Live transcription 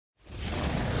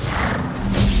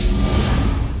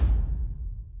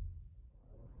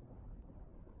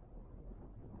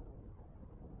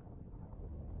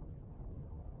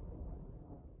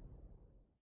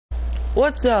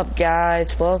What's up,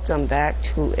 guys? Welcome back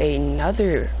to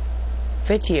another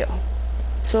video.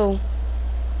 So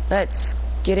let's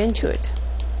get into it,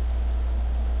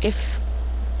 if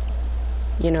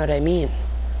you know what I mean.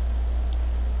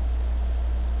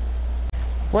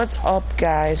 What's up,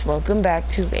 guys? Welcome back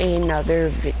to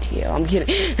another video. I'm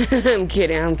kidding. I'm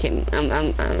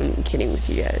kidding with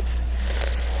you guys.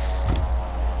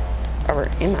 Or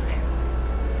am I?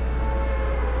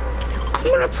 I'm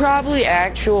gonna probably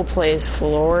actual place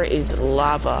floor is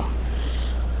lava.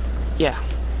 Yeah.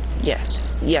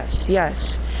 Yes.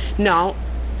 No.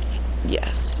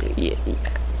 Yes. Yeah.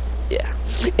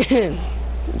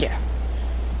 Yeah.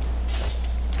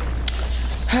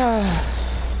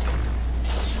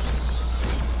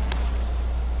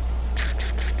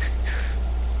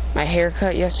 My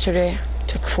haircut yesterday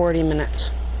took 40 minutes.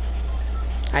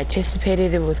 I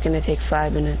anticipated it was gonna take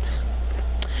 5 minutes.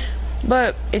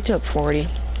 But it took 40.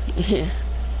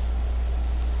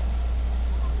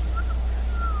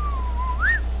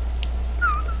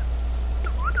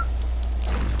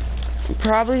 I'm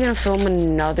probably gonna film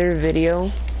another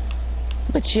video.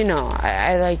 But you know,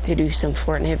 I like to do some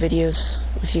Fortnite videos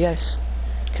with you guys.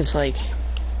 Cause like,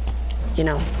 you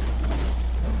know.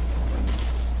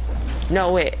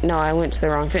 No, wait, no, I went to the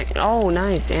wrong thing. Oh,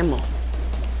 nice, ammo.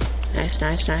 Nice.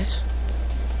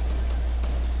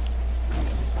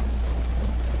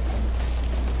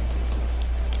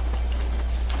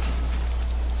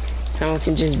 Someone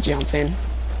can just jump in.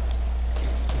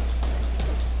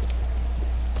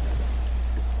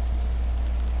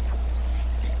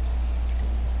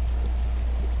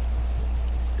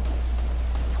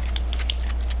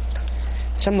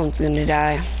 Someone's gonna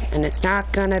die, and it's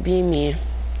not gonna be me.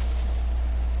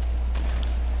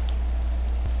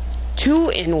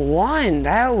 2 in 1.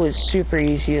 That was super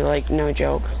easy. Like, no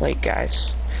joke. Like,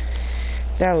 guys,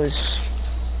 that was,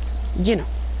 you know,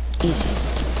 easy.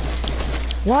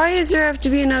 Why does there have to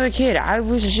be another kid? I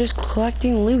was just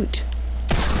collecting loot.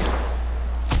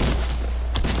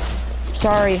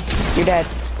 Sorry, you're dead.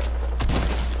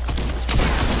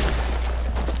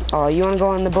 Oh, you wanna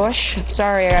go in the bush?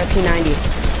 Sorry, I got a P90.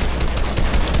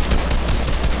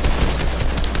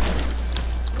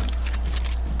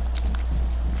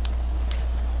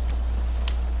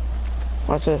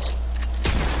 What's this?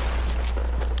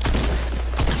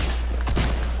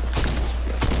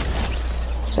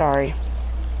 Sorry.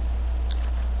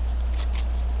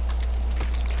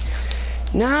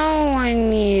 Now I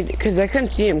need, because I couldn't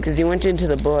see him because he went into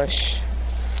the bush.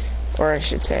 Or I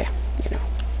should say, you know.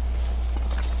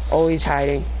 Always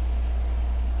hiding.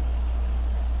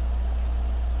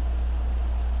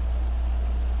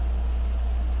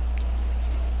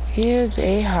 He is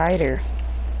a hider.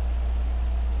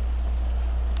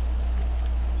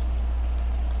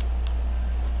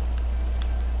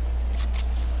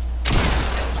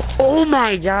 Oh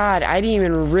my god, I didn't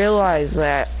even realize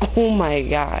that. Oh my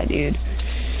god, dude.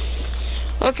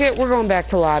 Okay, we're going back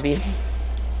to lobby.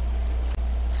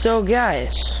 So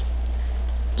guys,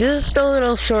 just a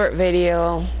little short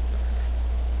video.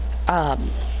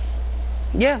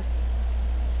 Yeah.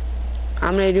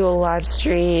 I'm gonna do a live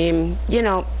stream, you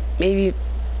know, maybe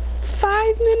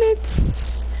 5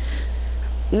 minutes.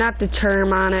 Not the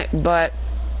term on it, but,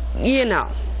 you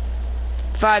know,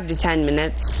 5 to 10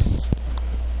 minutes.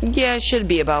 Yeah, it should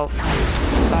be about.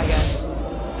 Bye, guys.